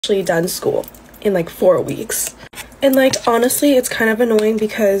actually done school in like 4 weeks. And like honestly, it's kind of annoying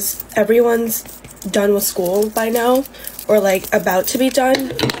because everyone's done with school by now, or like about to be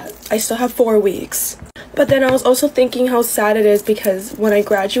done. I still have 4 weeks. But then I was also thinking how sad it is because when I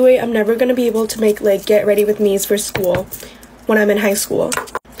graduate, I'm never gonna be able to make like get ready with me's for school when I'm in high school.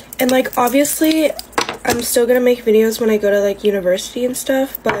 And like obviously I'm still gonna make videos when I go to like university and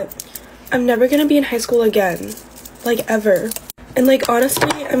stuff, but I'm never gonna be in high school again, like ever. And like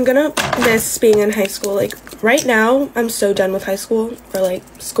honestly, I'm gonna miss being in high school. Like right now, I'm so done with high school, or like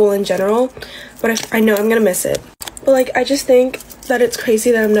school in general, but I know I'm gonna miss it. But like I just think that it's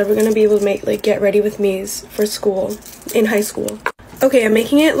crazy that I'm never gonna be able to make like get ready with me's for school in high school. Okay, I'm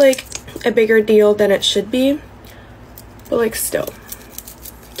making it like a bigger deal than it should be, but like still,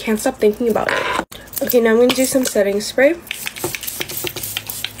 can't stop thinking about it. Okay, now I'm gonna do some setting spray.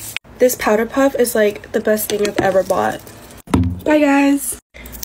 This powder puff is like the best thing I've ever bought. Bye guys!